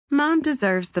Mom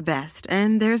deserves the best,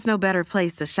 and there's no better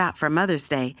place to shop for Mother's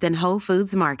Day than Whole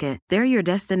Foods Market. They're your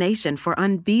destination for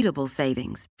unbeatable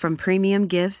savings, from premium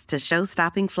gifts to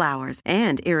show-stopping flowers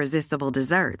and irresistible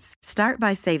desserts. Start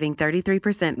by saving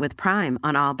 33% with Prime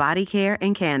on all body care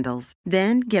and candles.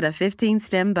 Then get a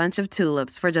 15-stem bunch of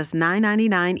tulips for just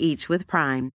 $9.99 each with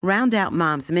Prime. Round out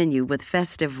Mom's menu with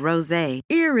festive rosé,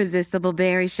 irresistible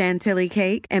berry chantilly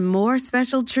cake, and more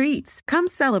special treats. Come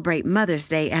celebrate Mother's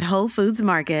Day at Whole Foods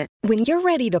Market. When you're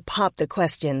ready to pop the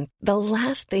question, the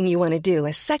last thing you want to do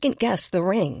is second-guess the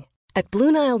ring. At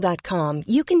BlueNile.com,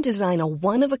 you can design a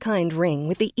one-of-a-kind ring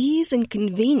with the ease and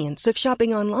convenience of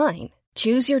shopping online.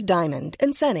 Choose your diamond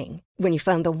and setting. When you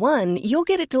find the one, you'll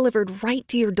get it delivered right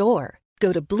to your door.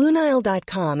 Go to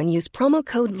BlueNile.com and use promo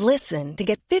code LISTEN to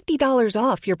get $50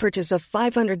 off your purchase of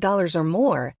 $500 or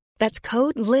more. That's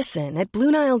code LISTEN at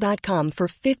BlueNile.com for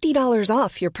 $50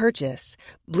 off your purchase.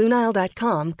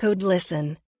 BlueNile.com, code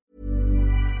LISTEN.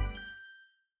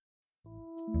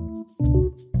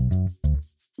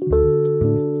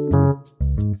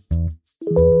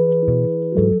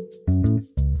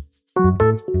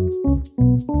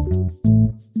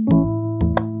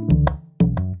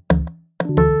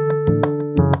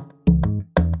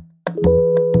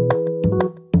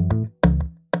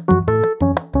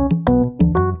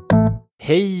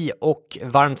 Hej och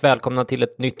varmt välkomna till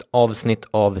ett nytt avsnitt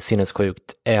av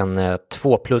Sinnessjukt, en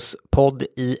 2+-podd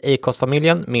i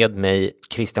Acast-familjen med mig,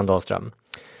 Christian Dahlström.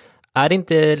 Är det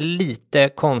inte lite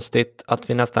konstigt att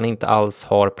vi nästan inte alls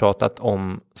har pratat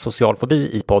om social fobi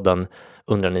i podden,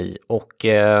 undrar ni? Och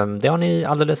det har ni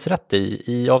alldeles rätt i.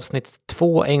 I avsnitt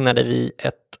 2 ägnade vi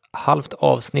ett halvt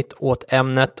avsnitt åt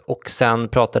ämnet och sen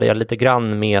pratade jag lite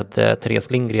grann med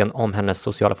Therese Lindgren om hennes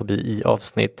sociala fobi i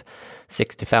avsnitt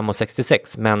 65 och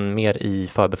 66, men mer i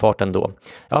förbifarten då.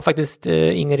 Jag har faktiskt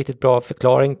ingen riktigt bra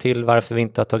förklaring till varför vi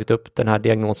inte har tagit upp den här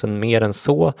diagnosen mer än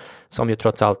så, som ju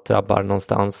trots allt drabbar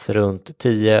någonstans runt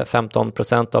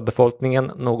 10-15% av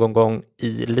befolkningen någon gång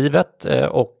i livet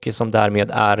och som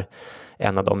därmed är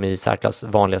en av de i särklass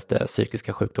vanligaste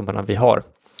psykiska sjukdomarna vi har.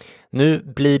 Nu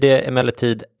blir det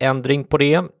emellertid ändring på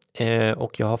det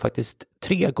och jag har faktiskt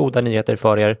 3 goda nyheter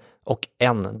för er och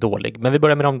en dålig. Men vi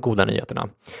börjar med de goda nyheterna.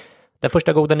 Den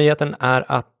första goda nyheten är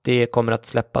att det kommer att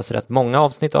släppas rätt många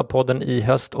avsnitt av podden i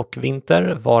höst och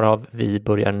vinter, varav vi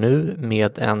börjar nu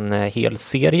med en hel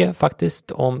serie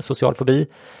faktiskt om social fobi,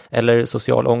 eller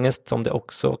social ångest som det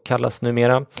också kallas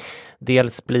numera.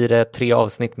 Dels blir det 3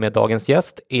 avsnitt med dagens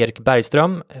gäst, Erik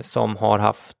Bergström, som har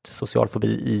haft social fobi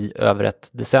i över ett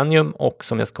decennium och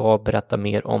som jag ska berätta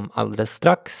mer om alldeles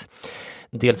strax.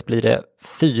 Dels blir det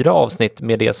 4 avsnitt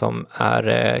med det som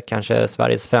är kanske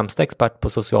Sveriges främsta expert på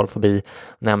social fobi,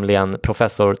 nämligen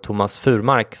professor Thomas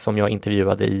Furmark som jag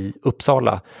intervjuade i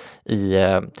Uppsala i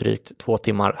drygt 2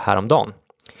 timmar häromdagen.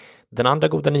 Den andra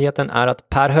goda nyheten är att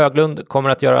Per Höglund kommer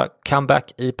att göra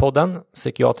comeback i podden,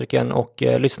 psykiatriken och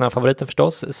lyssnarfavoriten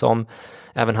förstås, som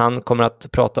även han kommer att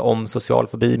prata om social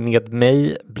fobi med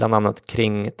mig, bland annat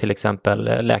kring till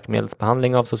exempel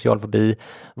läkemedelsbehandling av social fobi,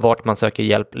 vart man söker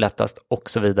hjälp lättast och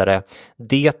så vidare.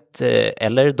 Det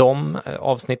eller de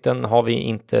avsnitten har vi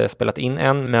inte spelat in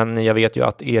än, men jag vet ju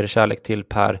att er kärlek till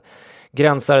Per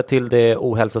gränsar till det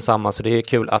ohälsosamma, så det är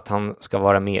kul att han ska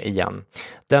vara med igen.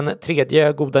 Den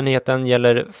tredje goda nyheten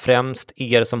gäller främst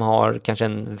er som har kanske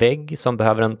en vägg som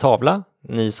behöver en tavla.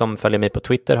 Ni som följer mig på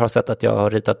Twitter har sett att jag har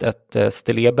ritat ett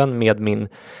stilleben med min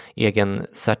egen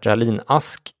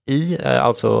sertralinask i,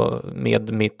 alltså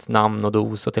med mitt namn och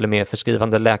dos och till och med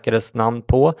förskrivande läkares namn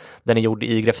på. Den är gjord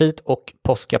i grafit och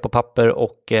påska på papper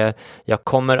och jag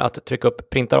kommer att trycka upp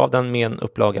printar av den med en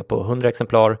upplaga på 100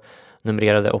 exemplar,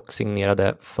 numrerade och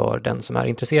signerade för den som är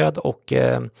intresserad, och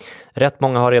rätt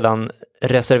många har redan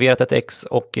reserverat ett ex,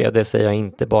 och det säger jag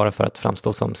inte bara för att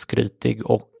framstå som skrytig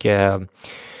och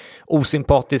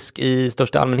osympatisk i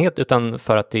största allmänhet, utan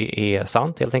för att det är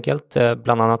sant helt enkelt.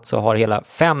 Bland annat så har hela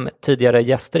 5 tidigare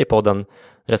gäster i podden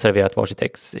reserverat varsitt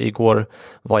ex. Igår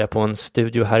var jag på en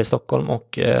studio här i Stockholm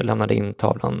och lämnade in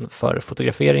tavlan för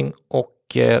fotografering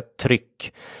och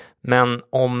tryck. Men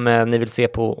om ni vill se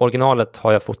på originalet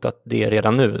har jag fotat det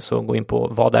redan nu, så gå in på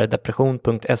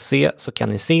vadärdepression.se så kan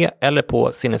ni se, eller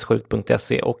på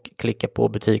sinnessjukt.se och klicka på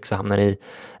butik så hamnar ni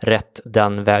rätt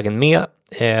den vägen med.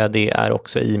 Det är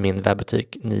också i min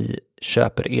webbutik ni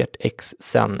köper ert ex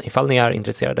sen ifall ni är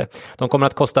intresserade. De kommer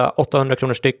att kosta 800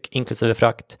 kronor styck inklusive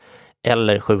frakt,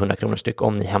 eller 700 kronor styck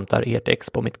om ni hämtar ert ex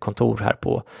på mitt kontor här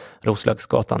på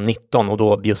Roslagsgatan 19, och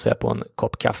då bjussar jag på en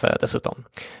kopp kaffe dessutom.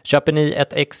 Köper ni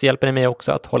ett ex hjälper ni mig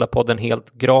också att hålla podden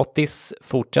helt gratis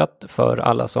fortsatt för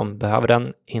alla som behöver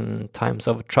den in times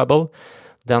of trouble.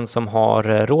 Den som har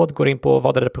råd går in på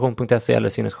vadadepression.se eller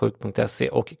sinnessjukt.se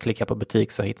och klickar på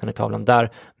butik så hittar ni tavlan där.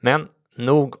 Men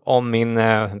nog om min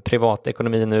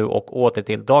privatekonomi nu och åter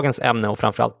till dagens ämne och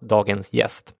framförallt dagens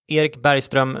gäst. Erik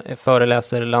Bergström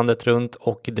föreläser landet runt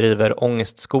och driver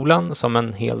Ångestskolan som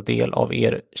en hel del av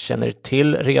er känner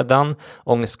till redan.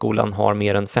 Ångestskolan har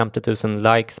mer än 50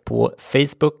 000 likes på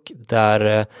Facebook.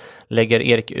 Där lägger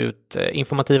Erik ut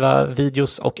informativa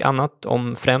videos och annat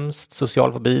om främst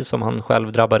social fobi som han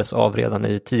själv drabbades av redan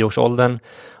i 10-årsåldern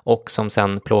och som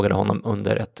sen plågade honom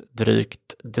under ett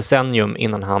drygt decennium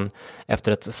innan han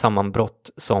efter ett sammanbrott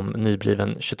som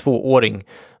nybliven 22-åring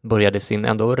började sin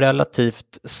ändå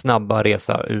relativt snabba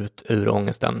resa ut ur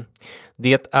ångesten.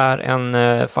 Det är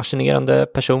en fascinerande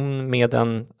person med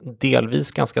en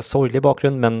delvis ganska sorglig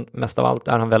bakgrund, men mest av allt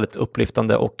är han väldigt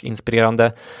upplyftande och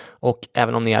inspirerande. Och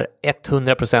även om ni är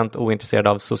 100% ointresserade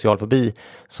av social fobi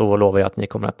så lovar jag att ni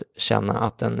kommer att känna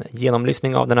att en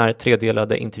genomlyssning av den här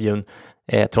tredelade intervjun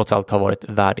trots allt har varit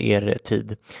värd er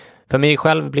tid. För mig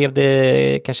själv blev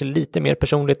det kanske lite mer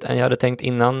personligt än jag hade tänkt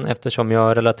innan eftersom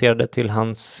jag relaterade till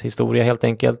hans historia helt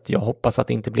enkelt. Jag hoppas att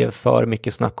det inte blev för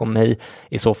mycket snack om mig.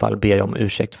 I så fall ber jag om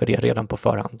ursäkt för det redan på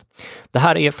förhand. Det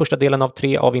här är första delen av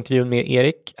 3 av intervjun med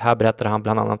Erik. Här berättar han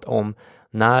bland annat om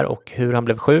när och hur han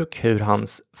blev sjuk, hur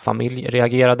hans familj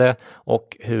reagerade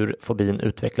och hur fobin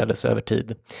utvecklades över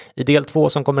tid. I del 2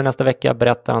 som kommer nästa vecka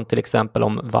berättar han till exempel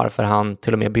om varför han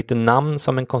till och med bytte namn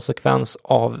som en konsekvens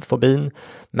av fobin,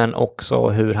 men också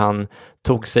hur han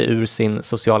tog sig ur sin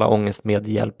sociala ångest med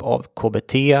hjälp av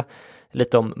KBT,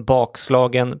 lite om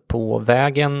bakslagen på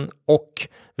vägen och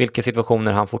vilka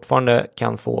situationer han fortfarande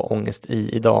kan få ångest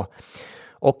i idag.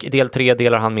 Och i del 3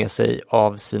 delar han med sig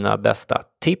av sina bästa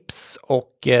tips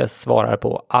och svarar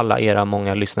på alla era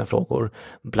många lyssnarfrågor,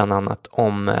 bland annat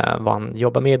om vad han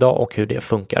jobbar med idag och hur det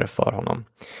funkar för honom.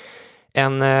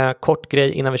 En kort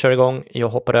grej innan vi kör igång. Jag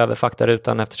hoppar över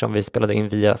faktarutan eftersom vi spelade in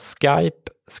via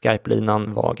Skype.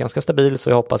 Skype-linan var ganska stabil så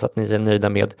jag hoppas att ni är nöjda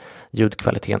med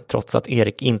ljudkvaliteten trots att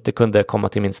Erik inte kunde komma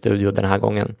till min studio den här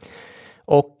gången.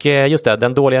 Och just det,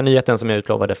 den dåliga nyheten som jag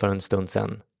utlovade för en stund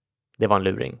sedan. Det var en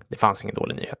luring. Det fanns ingen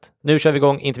dålig nyhet. Nu kör vi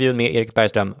igång intervjun med Erik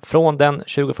Bergström från den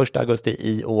 21 augusti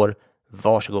i år.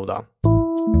 Varsågoda.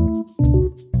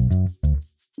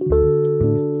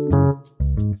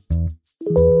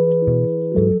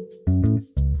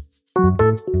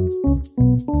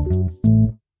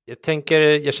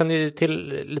 Jag känner ju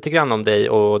till lite grann om dig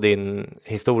och din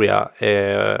historia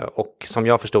och som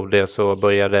jag förstod det så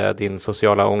började din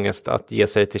sociala ångest att ge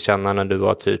sig till känna när du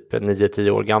var typ 9-10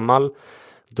 år gammal.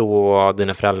 Då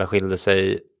dina föräldrar skilde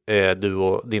sig, du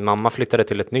och din mamma flyttade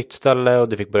till ett nytt ställe och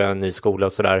du fick börja en ny skola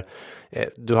och sådär.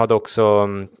 Du hade också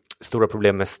stora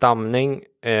problem med stamning.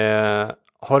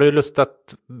 Har du lust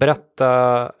att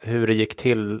berätta hur det gick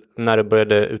till när du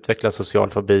började utveckla social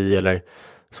fobi eller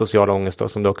social ångest då,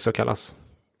 som det också kallas?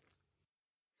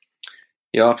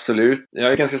 Ja, absolut.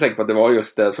 Jag är ganska säker på att det var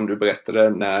just det som du berättade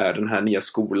när den här nya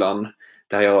skolan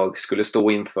där jag skulle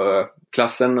stå inför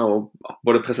klassen och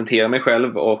både presentera mig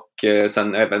själv och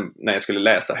sen även när jag skulle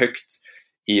läsa högt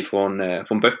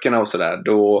från böckerna och sådär,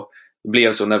 då blev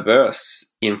jag så nervös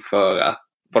inför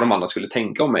vad de andra skulle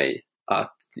tänka om mig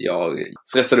att jag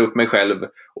stressade upp mig själv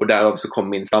och därav så kom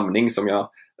min stamning som jag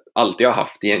alltid har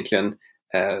haft egentligen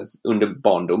under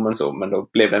barndomen så, men då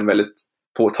blev den väldigt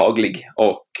påtaglig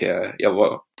och jag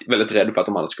var väldigt rädd för att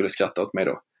de andra skulle skratta åt mig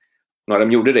då. När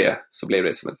de gjorde det så blev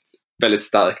det som ett väldigt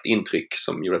starkt intryck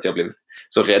som gjorde att jag blev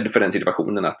så rädd för den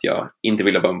situationen att jag inte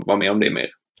ville vara med om det mer,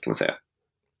 kan man säga.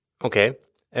 Okej.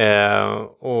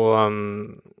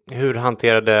 Hur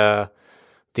hanterade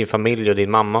din familj och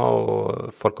din mamma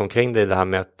och folk omkring dig det här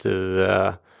med att du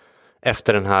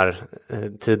efter den här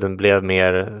tiden blev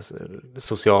mer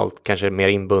socialt, kanske mer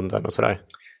inbunden och sådär?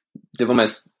 Det var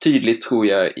mest tydligt tror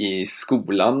jag i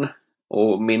skolan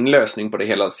och min lösning på det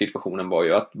hela situationen var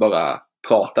ju att bara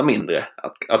prata mindre,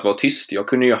 att vara tyst. Jag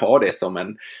kunde ju ha det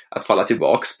som att falla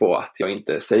tillbaks på att jag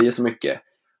inte säger så mycket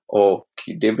och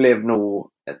det blev nog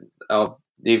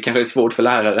det är kanske svårt för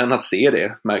läraren att se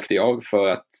det, märkte jag, för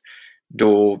att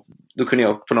då kunde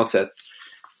jag på något sätt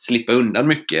slippa undan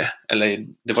mycket. Eller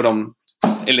det var de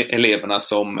eleverna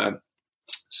som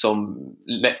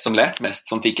lät mest,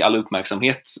 som fick all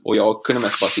uppmärksamhet och jag kunde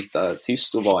mest bara sitta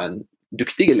tyst och vara en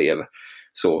duktig elev.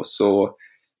 Så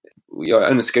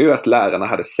jag önskar ju att lärarna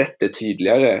hade sett det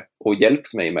tydligare och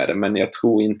hjälpt mig med det, men jag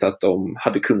tror inte att de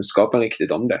hade kunskapen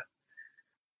riktigt om det.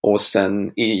 Och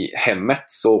sen i hemmet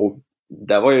så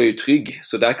där var jag ju trygg,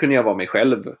 så där kunde jag vara mig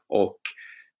själv och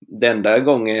den enda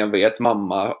gången jag vet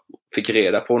mamma fick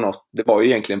reda på något, det var ju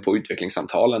egentligen på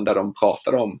utvecklingssamtalen där de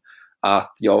pratade om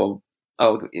att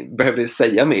behövde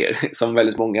säga mer, som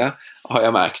väldigt många har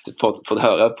jag märkt fått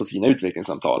höra på sina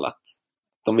utvecklingssamtal, att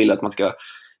de vill att man ska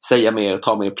säga mer,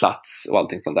 ta mer plats och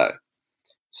allting sånt där.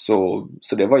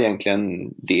 Så det var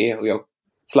egentligen det, och jag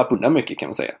slapp undan mycket, kan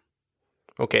man säga.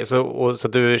 Okej, så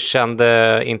du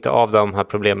kände inte av de här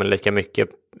problemen lika mycket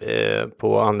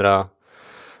på andra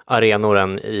arenor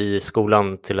än i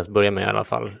skolan till att börja med i alla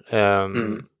fall.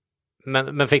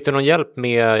 Men fick du någon hjälp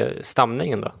med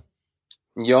stamningen då?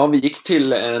 Ja, vi gick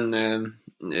till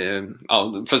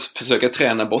försöka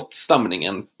träna bort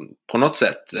stamningen på något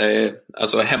sätt.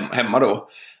 Alltså hemma då.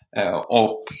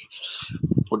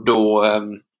 Och då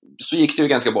så gick det ju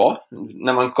ganska bra.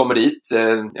 När man kommer dit,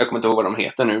 jag kommer inte ihåg vad de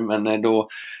heter nu, men då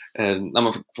när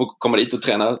man får komma dit och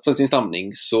träna för sin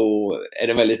stamning, så är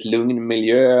det en väldigt lugn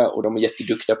miljö och de är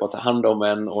jätteduktiga på att ta hand om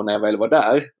en, och när jag väl var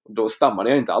där, då stammade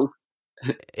jag inte alls.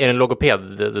 Är det en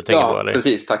logoped du tänker på? Eller?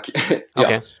 Precis, tack.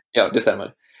 Okay. Ja, det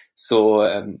stämmer.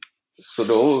 Så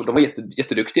då, de var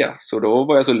jätteduktiga. Så då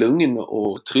var jag så lugn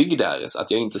och trygg där så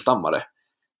att jag inte stammade.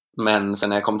 Men sen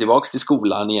när jag kom tillbaka till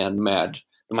skolan igen med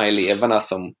de här eleverna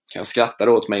som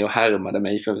skrattade åt mig och härmade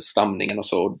mig för stamningen och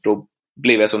så, då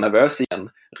blev jag så nervös igen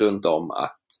runt om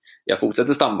att jag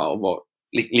fortsatte stamma och var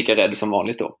lika rädd som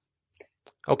vanligt då.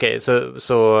 Okej,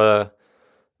 så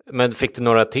men fick du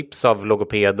några tips av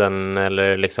logopeden,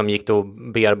 eller liksom gick du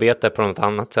att bearbeta på något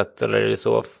annat sätt, eller är det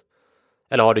så?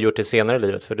 Eller har du gjort det senare i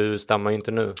livet? För du stammar ju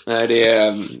inte nu. Nej, det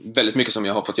är väldigt mycket som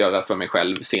jag har fått göra för mig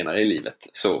själv senare i livet.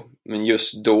 Men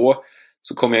just då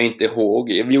så kommer jag inte ihåg.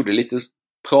 Vi gjorde lite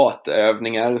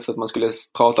pratövningar så att man skulle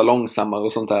prata långsammare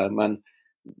och sånt där. Men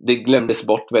det glömdes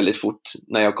bort väldigt fort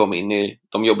när jag kom in i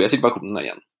de jobbiga situationerna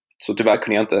igen. Så tyvärr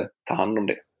kunde jag inte ta hand om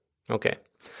det. Okej.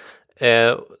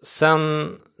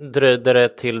 Sen dröjde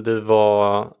det till du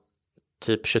var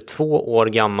typ 22 år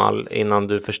gammal innan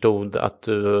du förstod att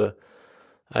du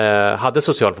hade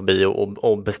social fobi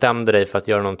och bestämde dig för att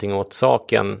göra någonting åt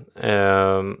saken.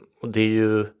 Och det är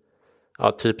ju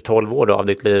typ 12 år då av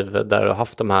ditt liv där du har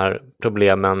haft de här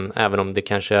problemen, även om det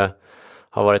kanske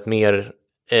har varit mer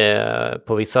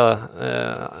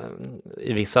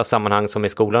i vissa sammanhang som i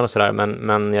skolan och sådär,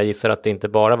 men jag gissar att det inte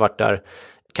bara varit där.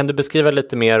 Kan du beskriva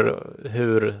lite mer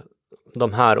hur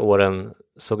de här åren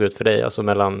såg ut för dig, alltså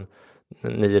mellan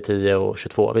 9, 10 och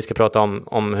 22? Vi ska prata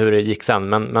om hur det gick sen,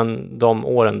 men de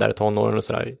åren där, tonåren och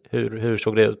sådär, hur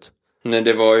såg det ut? Nej,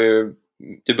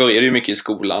 det började ju mycket i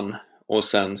skolan, och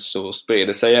sen så spred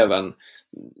det sig även.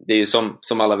 Det är ju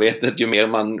som alla vet, att ju mer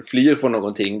man flyr från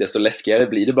någonting, desto läskigare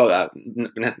blir det bara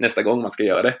nästa gång man ska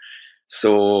göra det.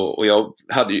 Och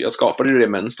jag skapade ju det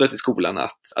mönstret i skolan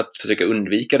att försöka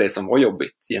undvika det som var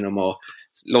jobbigt genom att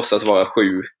låtsas vara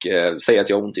sjuk, säga att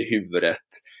jag har ont i huvudet,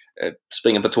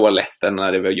 springa på toaletten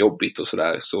när det var jobbigt och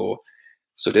sådär.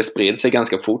 Så det spred sig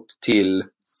ganska fort till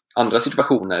andra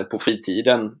situationer på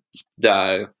fritiden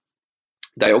där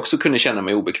jag också kunde känna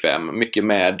mig obekväm, mycket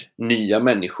med nya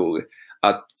människor.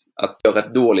 Att göra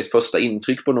ett dåligt första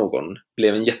intryck på någon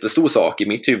blev en jättestor sak i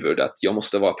mitt huvud, att jag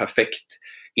måste vara perfekt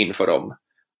inför dem.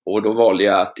 Och då valde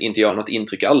jag att inte göra något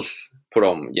intryck alls på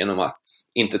dem genom att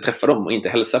inte träffa dem och inte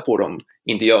hälsa på dem,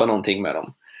 inte göra någonting med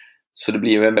dem. Så det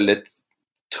blir en väldigt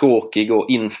tråkig och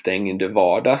instängd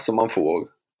vardag som man får.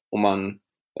 Och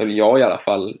eller jag i alla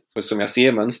fall, som jag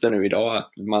ser mönster nu idag,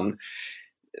 att man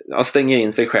stänger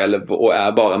in sig själv och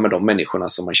är bara med de människorna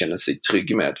som man känner sig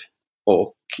trygg med.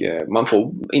 Och man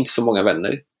får inte så många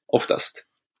vänner oftast.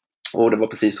 Och det var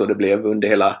precis så det blev under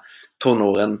hela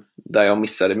tonåren, där jag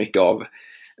missade mycket av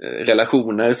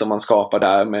relationer som man skapar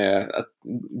där, med att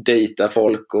dejta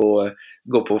folk och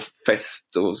gå på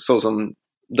fest och så som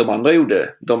de andra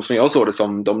gjorde. De som jag såg det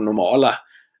som de normala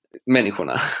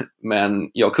människorna. Men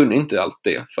jag kunde inte allt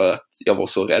det för att jag var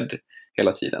så rädd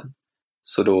hela tiden.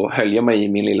 Så då höll jag mig i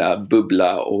min lilla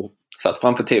bubbla och satt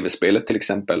framför tv-spelet till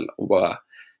exempel och bara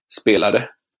spelade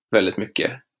väldigt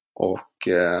mycket.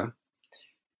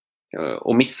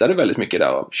 Och missade väldigt mycket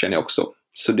där, känner jag också.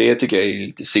 Så det tycker jag är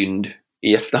lite synd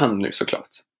i efterhand nu såklart.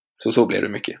 Så blev det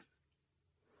mycket.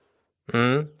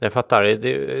 Jag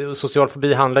fattar. Social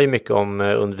fobi handlar ju mycket om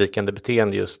undvikande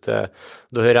beteende just.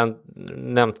 Du har ju redan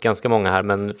nämnt ganska många här,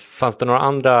 men fanns det några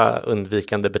andra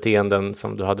undvikande beteenden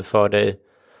som du hade för dig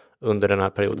under den här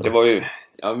perioden? Det var ju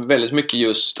väldigt mycket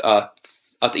just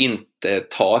att inte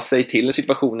ta sig till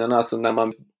situationen. Alltså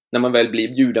när man väl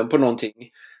blir bjuden på någonting,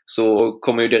 så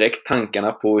kommer ju direkt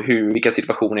tankarna på vilka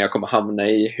situationer jag kommer hamna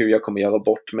i, hur jag kommer göra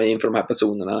bort mig inför de här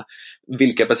personerna,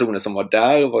 vilka personer som var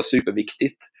där var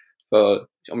superviktigt. För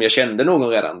om jag kände någon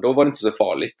redan, då var det inte så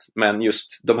farligt. Men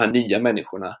just de här nya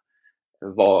människorna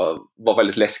var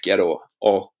väldigt läskiga då.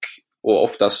 Och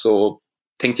ofta så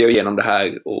tänkte jag igenom det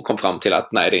här och kom fram till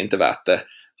att nej, det är inte värt det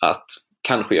att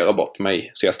kanske göra bort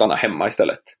mig, så jag stannar hemma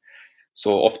istället.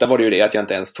 Så ofta var det ju det att jag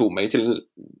inte ens tog mig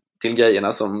till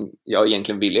grejerna som jag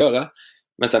egentligen ville göra.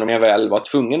 Men sen om jag väl var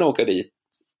tvungen att åka dit,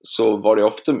 så var det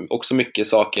ofta också mycket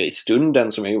saker i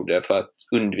stunden som jag gjorde för att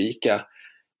undvika.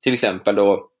 Till exempel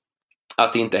då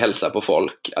att inte hälsa på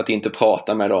folk, att inte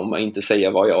prata med dem och inte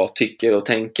säga vad jag tycker och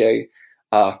tänker,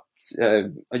 att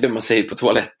gömma sig på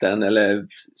toaletten eller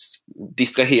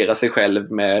distrahera sig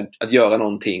själv med att göra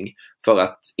någonting för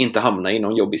att inte hamna i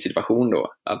någon jobbig situation då,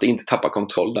 att inte tappa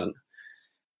kontrollen.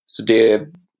 Så det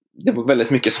var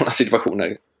väldigt mycket sådana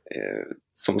situationer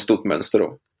som stort mönster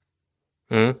då.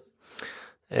 Mm.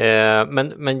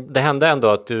 Men det hände ändå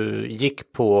att du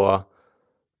gick på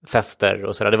fester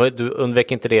och sådär. Du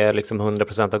undvek inte det liksom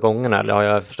 100% av gångerna, eller har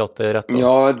jag förstått det rätt då?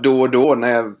 Ja, då och då.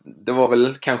 Det var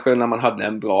väl kanske när man hade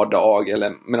en bra dag,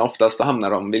 men oftast så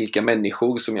hamnade de vilka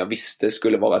människor som jag visste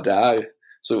skulle vara där.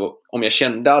 Så om jag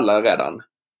kände alla redan,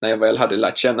 när jag väl hade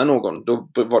lärt känna någon, då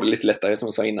var det lite lättare som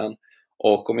jag sa innan.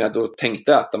 Och om jag då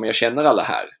tänkte att om jag känner alla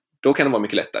här, då kan det vara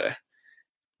mycket lättare.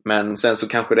 Men sen så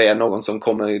kanske det är någon som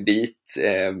kommer dit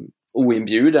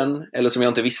oinbjuden, eller som jag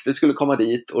inte visste skulle komma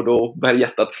dit, och då börjar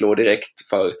hjärtat slå direkt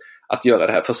för att göra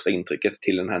det här första intrycket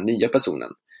till den här nya personen.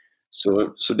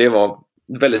 Så det var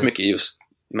väldigt mycket just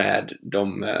med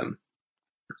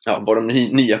vad de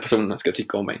nya personerna ska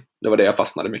tycka om mig. Det var det jag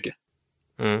fastnade mycket.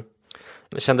 Mm.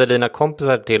 Kände dina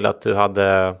kompisar till att du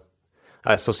hade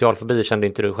social fobi? Kände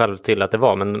inte du själv till att det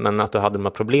var, men att du hade de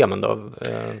här problemen då?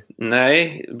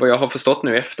 Nej, vad jag har förstått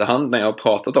nu i efterhand när jag har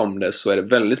pratat om det, så är det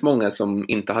väldigt många som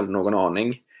inte hade någon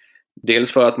aning.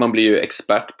 Dels för att man blir ju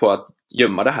expert på att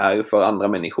gömma det här för andra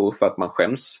människor, för att man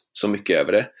skäms så mycket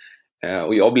över det.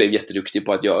 Och jag blev jätteduktig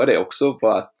på att göra det också, på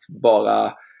att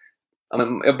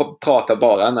jag pratar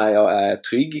bara när jag är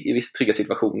trygg i vissa trygga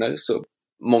situationer. Så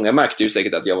många märkte ju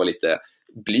säkert att jag var lite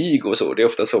blyg och så. Det är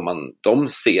ofta så de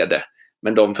ser det.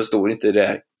 Men de förstår inte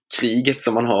det kriget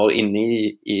som man har inne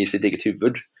i sitt eget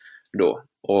huvud då.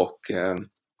 Och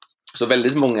så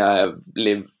väldigt många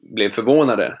blev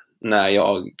förvånade när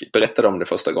jag berättade om det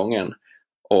första gången.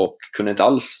 Och kunde inte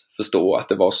alls förstå att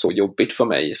det var så jobbigt för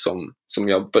mig som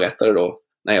jag berättade då,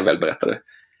 när jag väl berättade.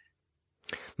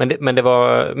 Men det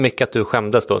var mycket att du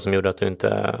skämdes då som gjorde att du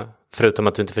inte, förutom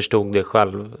att du inte förstod det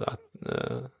själv,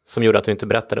 som gjorde att du inte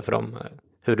berättade för dem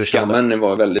hur du kände? Skammen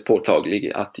var väldigt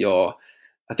påtaglig, att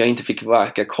jag inte fick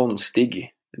verka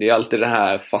konstig. Det är alltid den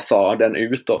här fasaden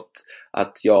utåt,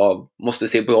 att jag måste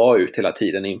se bra ut hela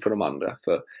tiden inför de andra.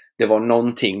 För det var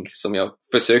någonting som jag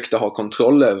försökte ha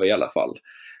kontroll över i alla fall.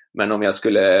 Men om jag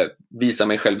skulle visa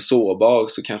mig själv sårbar,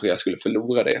 så kanske jag skulle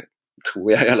förlora det.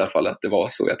 Tror jag i alla fall att det var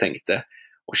så jag tänkte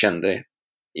och kände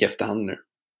i efterhand nu.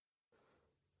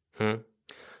 Mm.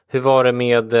 Hur var det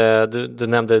med, du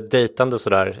nämnde dejtande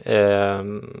sådär.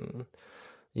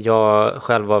 Jag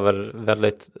själv var väl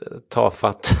väldigt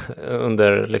tafatt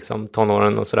under liksom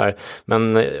tonåren och sådär.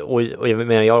 Men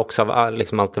jag har också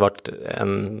liksom alltid varit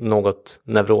en något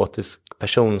neurotisk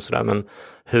person sådär. Men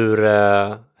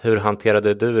hur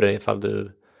hanterade du det ifall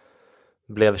du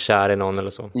blev kär i någon eller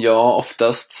så? Ja,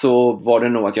 oftast så var det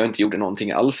nog att jag inte gjorde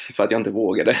någonting alls för att jag inte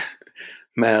vågade.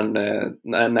 Men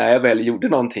när jag väl gjorde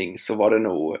någonting så var det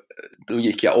nog, då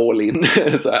gick jag all in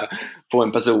så här, på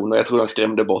en person, och jag tror de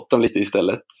skrämde bort dem lite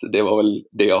istället. Det var väl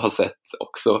det jag har sett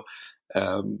också.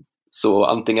 Så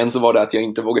antingen så var det att jag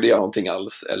inte vågade göra någonting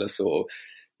alls, eller så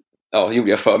gjorde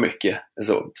jag för mycket.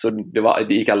 Så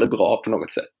det gick aldrig bra på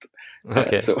något sätt.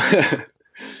 Okay.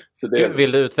 Så det...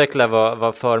 Vill du utveckla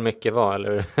vad för mycket var?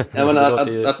 Eller? Ja,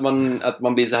 men att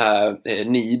man blir så här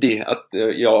needy, att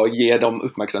jag ger dem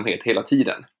uppmärksamhet hela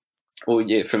tiden och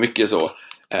ger för mycket så,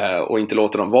 och inte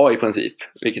låter dem vara i princip,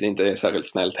 vilket inte är särskilt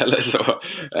snällt heller så.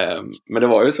 Men det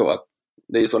var ju så att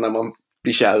det är så när man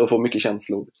blir kär och får mycket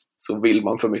känslor, så vill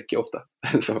man för mycket ofta.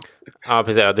 Så. Ja,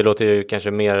 precis. Det låter ju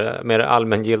kanske mer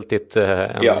allmängiltigt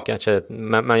än kanske,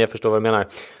 men jag förstår vad du menar.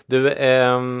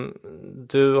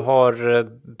 Du har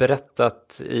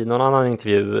berättat i någon annan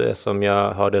intervju som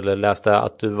jag hörde eller läste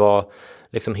att du var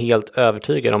liksom helt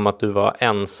övertygad om att du var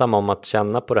ensam om att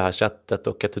känna på det här sättet,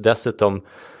 och att du dessutom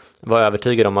var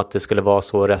övertygad om att det skulle vara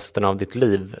så resten av ditt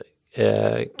liv.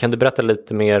 Kan du berätta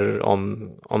lite mer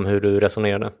om hur du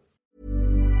resonerade?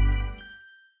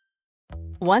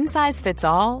 One size fits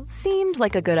all seemed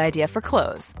like a good idea for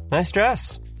clothes. Nice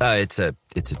dress. It's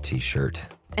a t-shirt.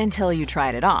 Until you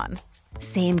tried it on.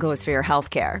 Same goes for your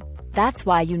healthcare. That's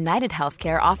why United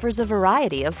Healthcare offers a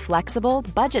variety of flexible,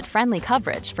 budget-friendly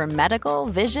coverage for medical,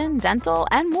 vision, dental,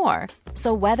 and more.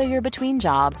 So whether you're between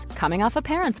jobs, coming off a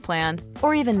parent's plan,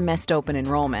 or even missed open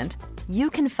enrollment,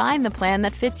 you can find the plan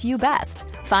that fits you best.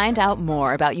 Find out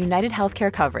more about United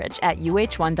Healthcare coverage at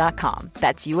uh1.com.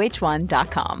 That's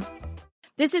uh1.com.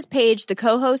 This is Paige, the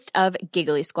co-host of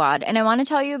Giggly Squad, and I want to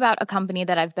tell you about a company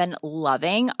that I've been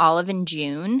loving, Olive &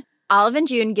 June. Olive &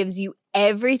 June gives you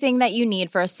everything that you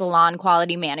need for a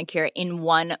salon-quality manicure in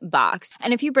one box.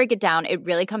 And if you break it down, it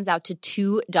really comes out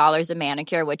to $2 a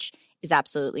manicure, which is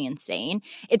absolutely insane.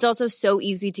 It's also so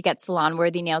easy to get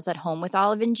salon-worthy nails at home with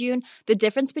Olive & June. The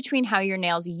difference between how your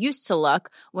nails used to look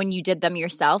when you did them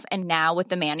yourself and now with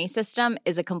the Mani system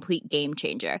is a complete game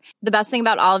changer. The best thing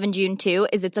about Olive & June, too,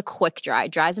 is it's a quick dry.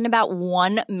 Dries in about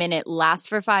 1 minute, lasts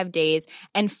for 5 days,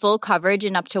 and full coverage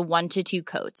in up to 1 to 2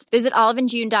 coats. Visit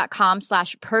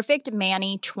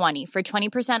oliveandjune.com/perfectmani20 for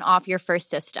 20% off your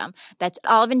first system. That's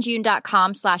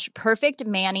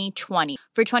oliveandjune.com/perfectmani20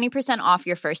 for 20% off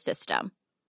your first system.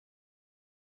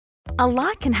 A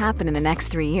lot can happen in the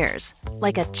next 3 years.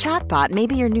 Like a chatbot may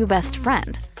be your new best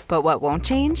friend. But what won't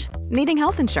change? Needing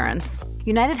health insurance.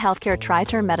 United Healthcare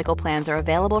Tri-Term Medical Plans are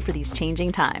available for these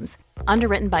changing times.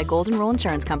 Underwritten by Golden Rule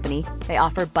Insurance Company, they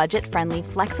offer budget-friendly,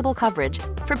 flexible coverage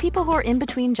for people who are in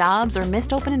between jobs or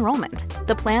missed open enrollment.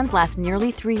 The plans last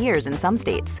nearly 3 years in some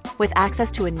states, with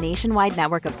access to a nationwide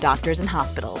network of doctors and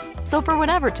hospitals. So for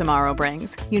whatever tomorrow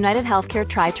brings, United Healthcare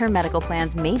Tri-Term Medical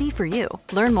Plans may be for you.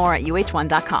 Learn more at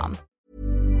uh1.com.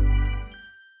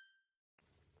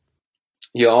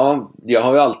 Ja, jag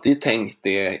har ju alltid tänkt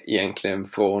det egentligen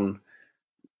från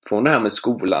det här med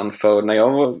skolan. För när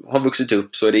jag har vuxit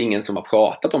upp så är det ingen som har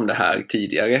pratat om det här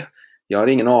tidigare. Jag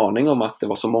hade ingen aning om att det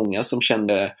var så många som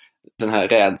kände den här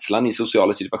rädslan i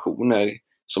sociala situationer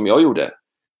som jag gjorde.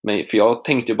 Men, för jag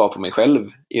tänkte ju bara på mig själv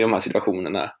i de här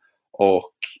situationerna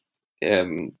och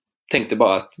tänkte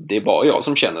bara att det är bara jag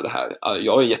som känner det här.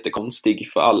 Jag är jättekonstig,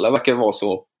 för alla verkar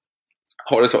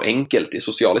ha det så enkelt i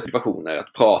sociala situationer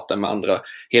att prata med andra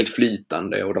helt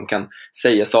flytande, och de kan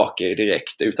säga saker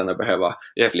direkt utan att behöva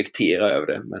reflektera över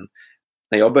det. Men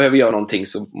när jag behöver göra någonting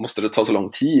så måste det ta så lång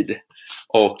tid,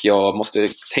 och jag måste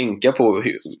tänka på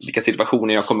vilka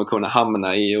situationer jag kommer kunna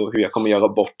hamna i och hur jag kommer göra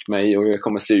bort mig och hur jag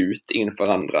kommer se ut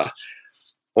inför andra.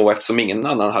 Och eftersom ingen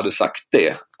annan hade sagt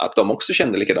det, att de också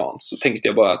kände likadant, så tänkte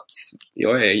jag bara att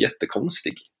jag är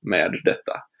jättekonstig med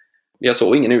detta. Jag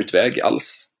såg ingen utväg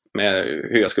alls med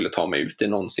hur jag skulle ta mig ut det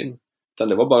någonsin. Utan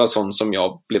det var bara sånt som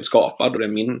jag blev skapad, och det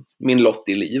är min lott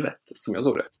i livet som jag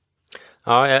såg det.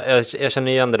 Ja, jag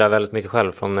känner igen det där väldigt mycket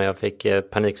själv från när jag fick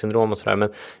paniksyndrom och sådär.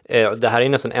 Men det här är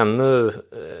nästan ännu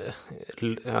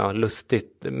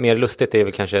mer lustigt är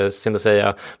väl kanske synd att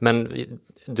säga. Men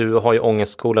du har ju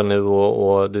ångestskola nu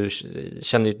och du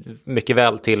känner mycket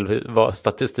väl till vad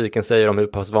statistiken säger om hur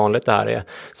pass vanligt det här är.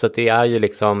 Så att det är ju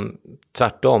liksom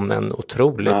tvärtom en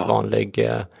otroligt vanlig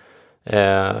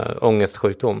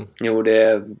ångestsjukdom. Jo,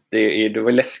 det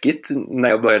var läskigt när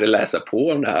jag började läsa på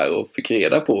om det här och fick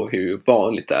reda på hur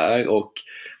vanligt det är, och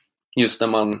just när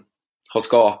man har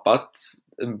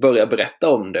börjar berätta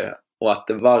om det, och att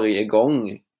det varje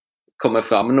gång kommer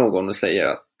fram någon och säger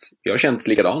att jag har känt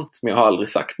likadant men jag har aldrig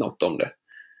sagt något om det,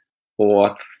 och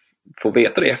att få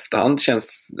veta det i efterhand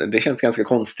känns ganska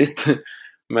konstigt.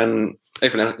 Men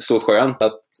det är så skönt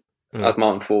att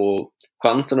man får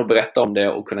chansen att berätta om det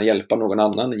och kunna hjälpa någon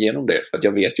annan genom det. För att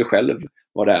jag vet ju själv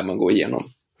vad det är man går igenom.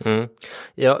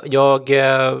 Jag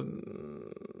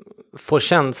får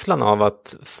känslan av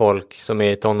att folk som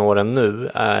är i tonåren nu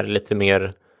är lite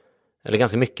mer, eller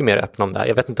ganska mycket mer öppna om det här.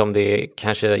 Jag vet inte om det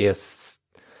kanske är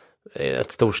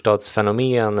ett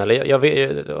storstadsfenomen,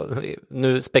 eller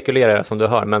nu spekulerar jag som du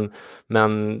hör,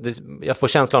 men jag får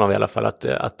känslan av i alla fall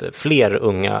att fler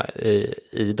unga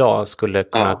idag skulle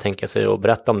kunna tänka sig att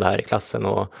berätta om det här i klassen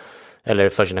eller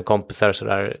för sina kompisar och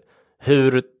sådär.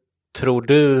 Hur tror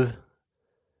du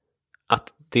att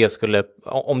det skulle,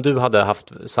 om du hade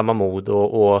haft samma mod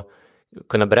och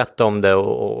kunna berätta om det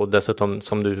och dessutom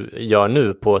som du gör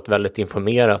nu på ett väldigt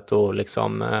informerat och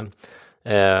liksom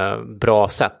bra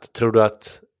sätt. Tror du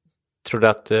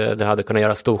att det hade kunnat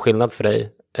göra stor skillnad för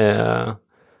dig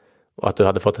och att du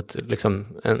hade fått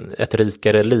ett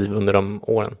rikare liv under de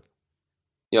åren?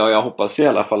 Ja, jag hoppas i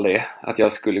alla fall det. Att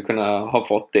jag skulle kunna ha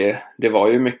fått det. Det var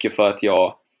ju mycket för att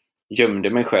jag gömde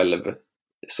mig själv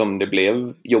som det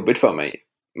blev jobbigt för mig.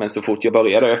 Men så fort jag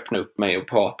började öppna upp mig och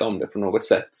prata om det på något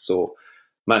sätt, så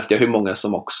märkte jag hur många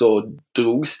som också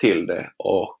drogs till det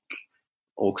och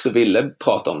också ville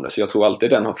prata om det. Så jag tror alltid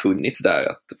den har funnits där,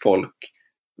 att folk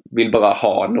vill bara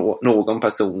ha någon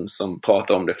person som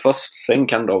pratar om det först. Sen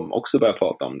kan de också börja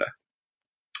prata om det.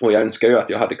 Och jag önskar ju att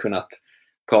jag hade kunnat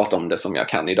prata om det som jag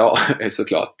kan idag,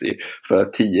 såklart, för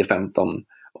 10-15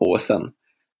 år sedan.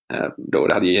 Då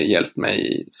det hade hjälpt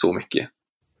mig så mycket.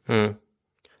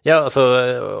 Ja, alltså,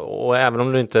 och även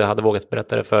om du inte hade vågat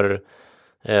berätta det för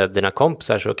dina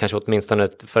kompisar, så kanske åtminstone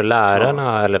för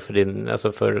lärarna eller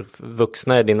för för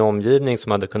vuxna i din omgivning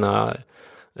som hade kunnat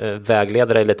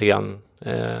vägleda dig lite grann.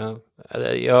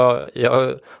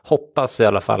 Jag hoppas i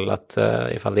alla fall att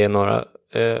ifall det är några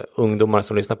ungdomar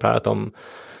som lyssnar på det här,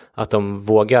 att de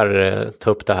vågar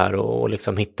ta upp det här och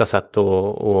liksom hitta sätt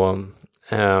och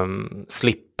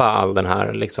slippa all den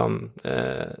här liksom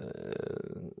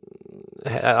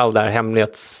all det här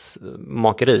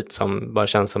hemlighetsmakeriet som bara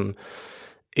känns som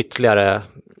ytterligare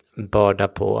börda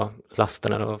på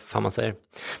lasten, eller vad fan man säger.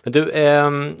 Men du,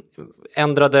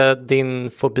 ändrade din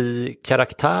fobi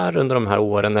karaktär under de här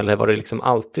åren, eller var det liksom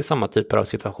alltid samma typer av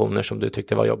situationer som du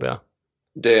tyckte var jobbiga?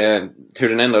 Hur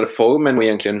den ändrade formen och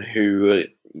egentligen hur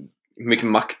mycket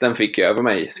makt den fick över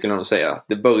mig, skulle jag nog säga.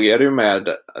 Det började ju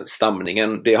med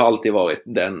stamningen. Det har alltid varit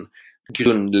den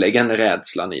grundläggande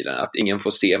rädslan i den, att ingen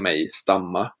får se mig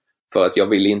stamma. För att jag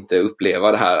vill inte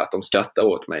uppleva det här att de skrattar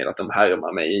åt mig eller att de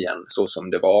härmar mig igen, så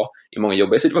som det var i många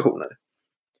jobbiga situationer.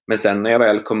 Men sen när jag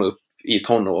väl kom upp i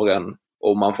tonåren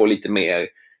och man får lite mer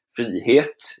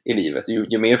frihet i livet,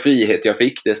 ju mer frihet jag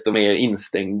fick, desto mer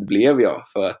instängd blev jag.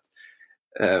 För att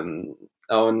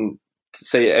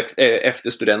säg efter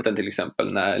studenten till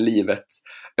exempel, när livet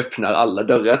öppnar alla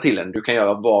dörrar till en, du kan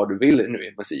göra vad du vill nu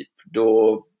i princip,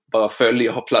 då bara följ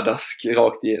jag pladask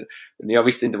rakt igenom. Jag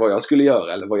visste inte vad jag skulle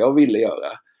göra eller vad jag ville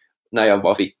göra när jag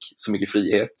bara fick så mycket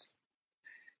frihet.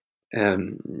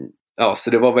 Så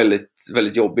det var väldigt,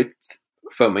 väldigt jobbigt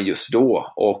för mig just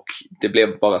då, och det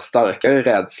blev bara starkare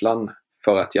rädslan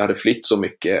för att jag hade flytt så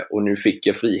mycket, och nu fick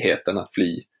jag friheten att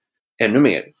fly ännu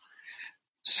mer.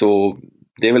 Så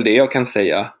det är väl det jag kan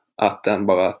säga, att den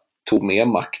bara tog mer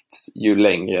makt ju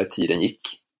längre tiden gick.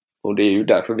 Och det är ju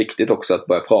därför viktigt också att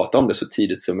börja prata om det så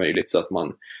tidigt som möjligt, så att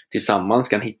man tillsammans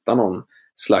kan hitta någon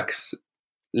slags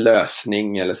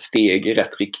lösning eller steg i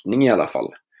rätt riktning i alla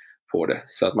fall på det.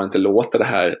 Så att man inte låter det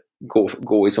här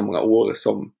gå i så många år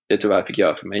som det tyvärr fick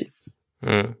göra för mig.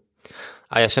 Mm.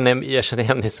 Ja, jag känner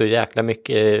igen mig så jäkla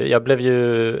mycket. Jag blev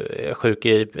ju sjuk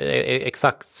i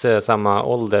exakt samma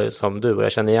ålder som du, och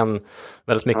jag känner igen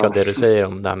väldigt mycket av det du säger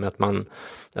om det här med att man,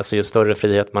 alltså ju större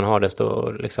frihet man har,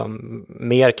 desto liksom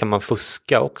mer kan man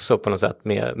fuska också på något sätt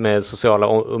med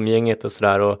sociala umgänget och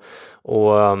sådär.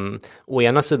 Och å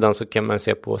ena sidan så kan man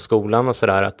se på skolan och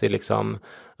sådär att det liksom,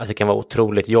 att det kan vara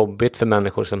otroligt jobbigt för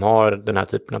människor som har den här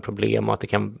typen av problem, och att det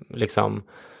kan liksom,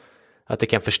 att det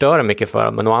kan förstöra mycket för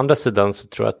dem. Men å andra sidan så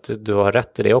tror jag att du har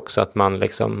rätt i det också, att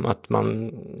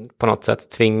man på något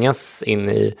sätt tvingas in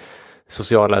i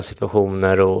sociala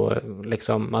situationer, och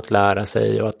liksom att lära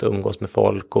sig och att umgås med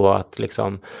folk, och att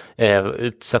liksom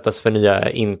utsättas för nya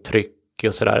intryck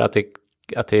och sådär. Att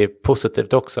det är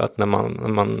positivt också, att när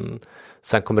man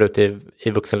sen kommer ut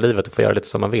i vuxenlivet och får göra lite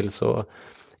som man vill, så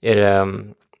är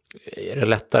det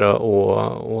lättare att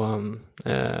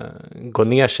gå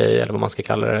ner sig, eller vad man ska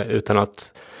kalla det,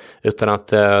 utan att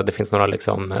det finns några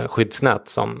liksom skyddsnät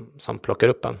som plockar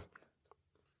upp en.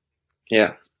 Ja,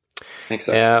 yeah,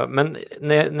 exakt. Men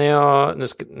när jag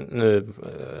nu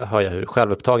hör jag hur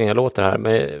självupptagen jag låter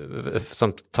här,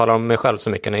 som talar om mig själv så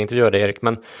mycket när jag intervjuar dig, Erik,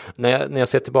 men när jag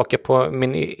ser tillbaka på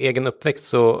min egen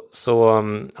uppväxt så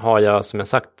har jag, som jag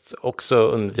sagt, också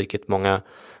undvikit många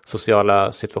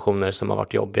sociala situationer som har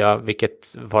varit jobbiga,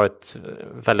 vilket varit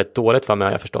väldigt dåligt för mig,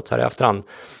 har jag förstått så här i efterhand.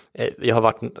 Jag har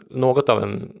varit något av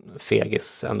en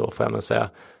fegis ändå, får jag väl säga,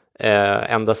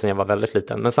 ända sedan jag var väldigt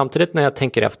liten. Men samtidigt, när jag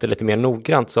tänker efter lite mer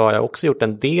noggrant, så har jag också gjort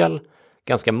en del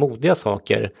ganska modiga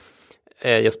saker.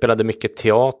 Jag spelade mycket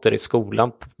teater i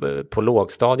skolan på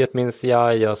lågstadiet, minns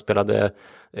jag. Jag spelade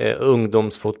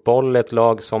ungdomsfotboll, ett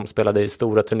lag som spelade i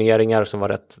stora turneringar som var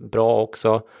rätt bra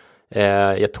också.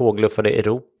 Jag tågluffade i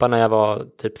Europa när jag var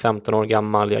typ 15 år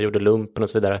gammal. Jag gjorde lumpen och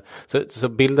så vidare. Så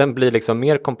bilden blir liksom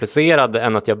mer komplicerad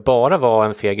än att jag bara var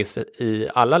en fegis i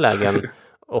alla lägen.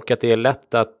 Och att det är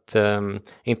lätt att,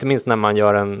 inte minst när man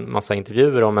gör en massa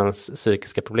intervjuer om ens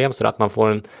psykiska problem, så att man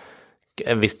får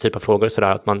en viss typ av frågor, så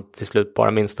att man till slut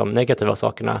bara minns de negativa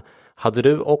sakerna. Hade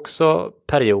du också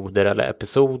perioder eller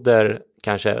episoder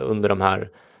kanske under de här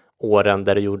åren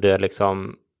där du gjorde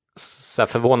liksom så här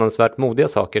förvånansvärt modiga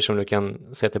saker som du kan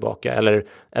se tillbaka?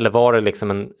 Eller var det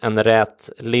liksom en rät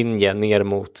linje ner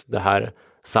mot det här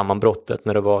sammanbrottet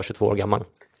när du var 22 år gammal?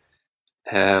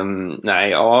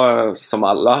 Nej, som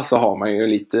alla så har man ju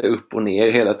lite upp och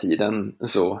ner hela tiden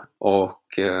så.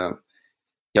 Och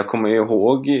jag kommer ju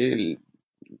ihåg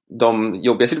de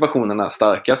jobbiga situationerna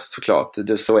starkast, såklart.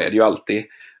 Så är det ju alltid,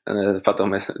 för att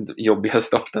de är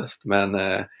jobbigast oftast. Men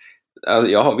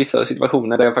jag har vissa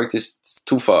situationer där jag faktiskt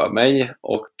tog för mig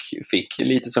och fick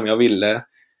lite som jag ville.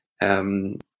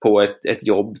 på ett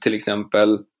jobb till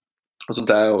exempel och sånt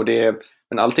där.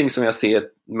 Men allting som jag ser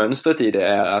mönstret i det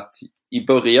är att i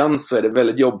början så är det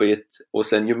väldigt jobbigt och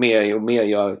sen ju mer och mer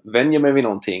jag vänjer mig vid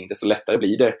någonting, desto lättare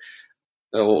blir det.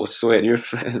 Och så är det ju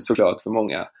såklart för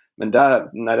många. Men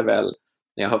när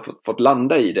jag har fått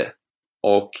landa i det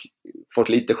och fått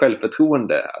lite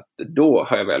självförtroende, att då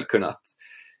har jag väl kunnat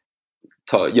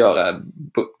göra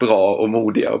bra och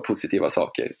modiga och positiva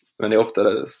saker. Men det är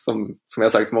ofta, som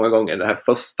jag sagt många gånger, det här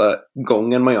första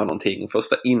gången man gör någonting,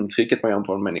 första intrycket man gör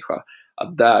på en människa,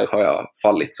 att där har jag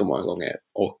fallit så många gånger,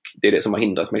 och det är det som har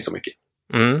hindrat mig så mycket.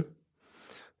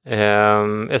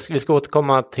 Vi ska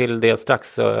återkomma till det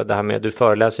strax, det här med du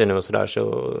föreläser nu och sådär,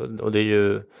 och det är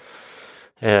ju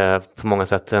på många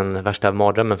sätt den värsta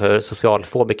mardrömmen för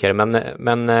socialfobiker,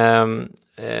 men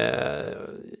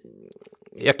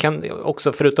jag kan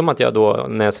också, förutom att jag då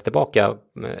när jag ser tillbaka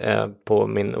på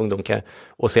min ungdom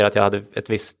och ser att jag hade ett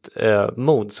visst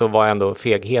mod, så var jag ändå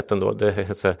fegheten då,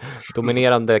 det så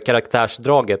dominerande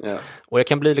karaktärsdraget. Yeah. Och jag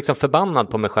kan bli liksom förbannad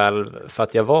på mig själv för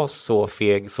att jag var så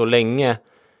feg så länge,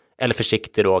 eller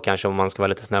försiktig då kanske, om man ska vara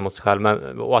lite snäll mot sig själv,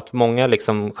 och att många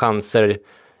liksom chanser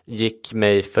gick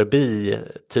mig förbi,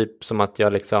 typ som att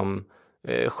jag liksom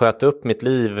sköt upp mitt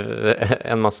liv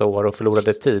en massa år och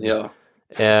förlorade tid.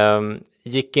 Yeah.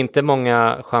 Gick inte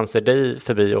många chanser dig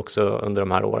förbi också under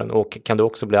de här åren? Och kan du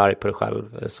också bli arg på dig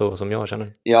själv, så som jag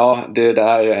känner? Ja, det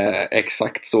där är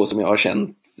exakt så som jag har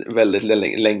känt väldigt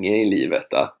länge i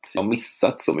livet. Att jag har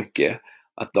missat så mycket.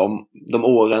 Att de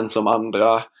åren som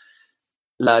andra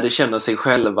lärde känna sig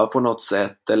själva på något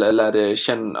sätt, eller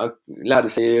lärde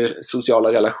sig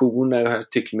sociala relationer, har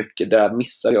jag tyckt mycket. Där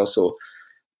missade jag så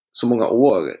många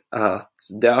år, att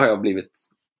där har jag blivit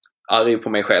arg på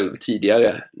mig själv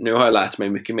tidigare. Nu har jag lärt mig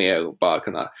mycket mer och bara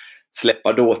kunna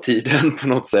släppa dåtiden på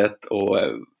något sätt och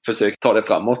försöka ta det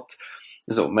framåt.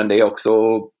 Men det är också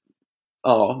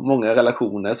många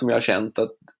relationer som jag har känt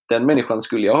att den människan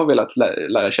skulle jag ha velat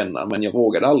lära känna, men jag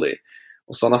vågade aldrig.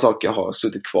 Och sådana saker har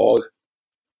suttit kvar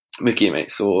mycket i mig.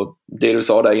 Så det du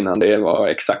sa där innan, det var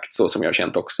exakt så som jag har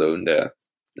känt också under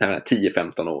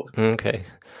 10-15 år. Okej.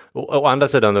 Å andra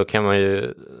sidan då kan man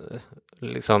ju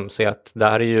liksom se att det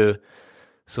här är ju,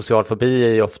 social fobi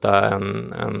är ju ofta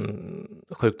en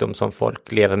sjukdom som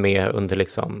folk lever med under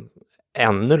liksom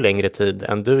ännu längre tid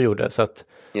än du gjorde. Så att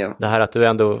det här att du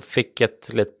ändå fick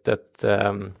ett litet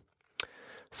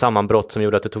sammanbrott som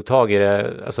gjorde att du tog tag i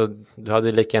det, alltså du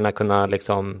hade lika gärna kunnat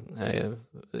liksom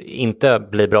inte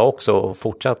bli bra också och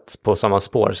fortsatt på samma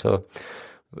spår. Så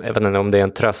jag vet inte om det är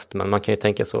en tröst, men man kan ju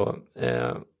tänka så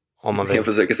om man vill. Jag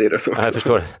försöker se det så också. Jag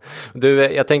förstår. Du,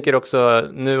 jag tänker också,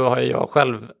 nu har jag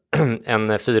själv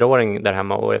en 4-åring där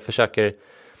hemma, och jag försöker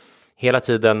hela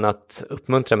tiden att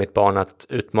uppmuntra mitt barn att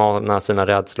utmana sina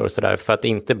rädslor och sådär, för att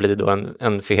inte bli då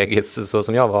en fegis så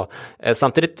som jag var.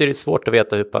 Samtidigt är det svårt att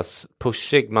veta hur pass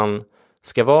pushig man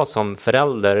ska vara som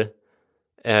förälder.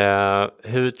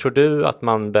 Hur tror du att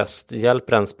man bäst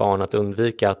hjälper ens barn att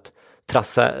undvika att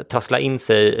trassla in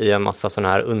sig i en massa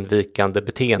sådana här undvikande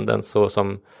beteenden, så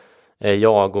som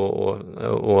jag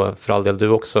och för all del du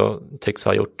också tycks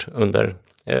ha gjort under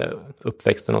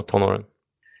uppväxten och tonåren?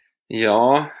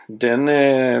 Ja,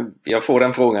 jag får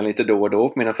den frågan lite då och då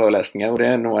på mina föreläsningar, och det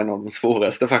är nog en av de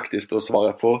svåraste faktiskt att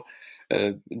svara på.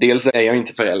 Dels är jag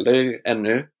inte förälder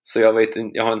ännu, så jag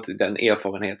har inte den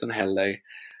erfarenheten heller.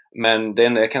 Men det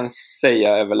enda jag kan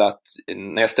säga är väl att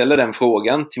när jag ställer den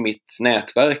frågan till mitt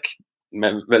nätverk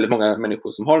med väldigt många människor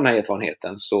som har den här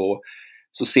erfarenheten, så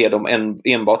ser de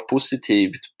enbart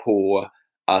positivt på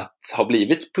att ha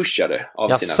blivit pushade av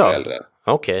sina föräldrar.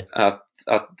 Okay.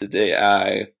 Att det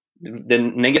är den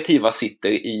negativa sitter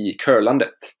i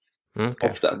curlandet.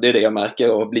 Ofta. Det är det jag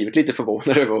märker och har blivit lite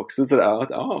förvånad över också. Sådär,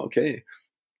 att, okej.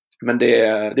 Men det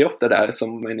är ofta där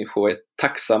som människor är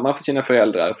tacksamma för sina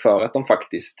föräldrar, för att de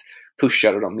faktiskt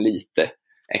pushade dem lite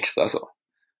extra. Så.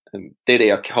 Det är det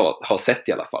jag har sett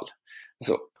i alla fall.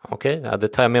 Okej, det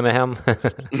tar jag med mig hem.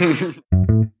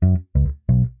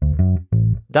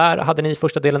 Där hade ni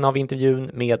första delen av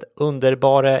intervjun med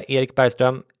underbara Erik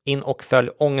Bergström. In och följ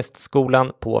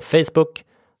Ångestskolan på Facebook.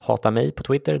 Hata mig på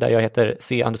Twitter där jag heter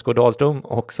C_Dahlström,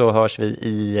 och så hörs vi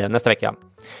i nästa vecka.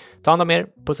 Ta hand om er,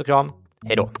 puss och kram,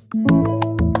 hej då!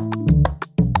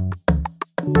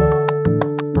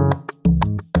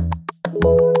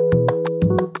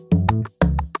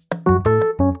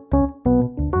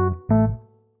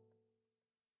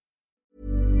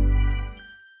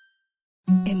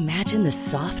 Imagine the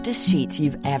softest sheets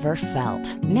you've ever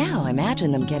felt. Now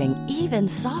imagine them getting even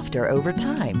softer over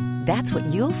time. That's what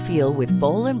you'll feel with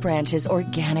Boll & Branch's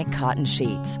organic cotton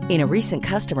sheets. In a recent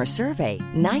customer survey,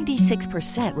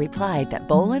 96% replied that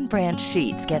Boll & Branch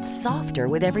sheets get softer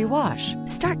with every wash.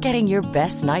 Start getting your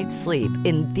best night's sleep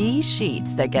in these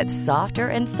sheets that get softer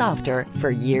and softer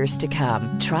for years to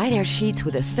come. Try their sheets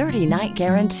with a 30-night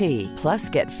guarantee. Plus,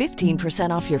 get 15%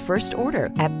 off your first order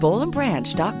at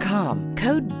bollandbranch.com.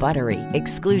 Code BUTTERY.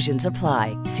 Exclusions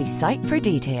apply. See site for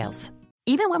details.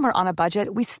 Even when we're on a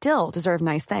budget, we still deserve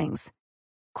nice things.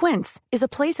 Quince is a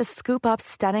place to scoop up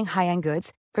stunning high-end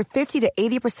goods for 50 to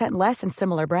 80% less than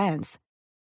similar brands.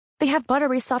 They have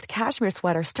buttery soft cashmere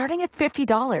sweaters starting at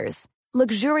 $50,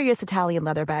 luxurious Italian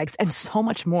leather bags, and so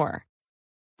much more.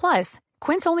 Plus,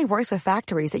 Quince only works with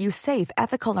factories that use safe,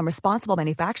 ethical, and responsible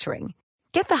manufacturing.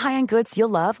 Get the high-end goods you'll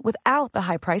love without the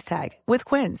high price tag with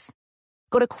Quince.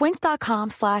 Go to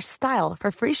quince.com/style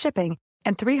for free shipping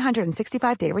and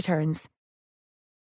 365-day returns.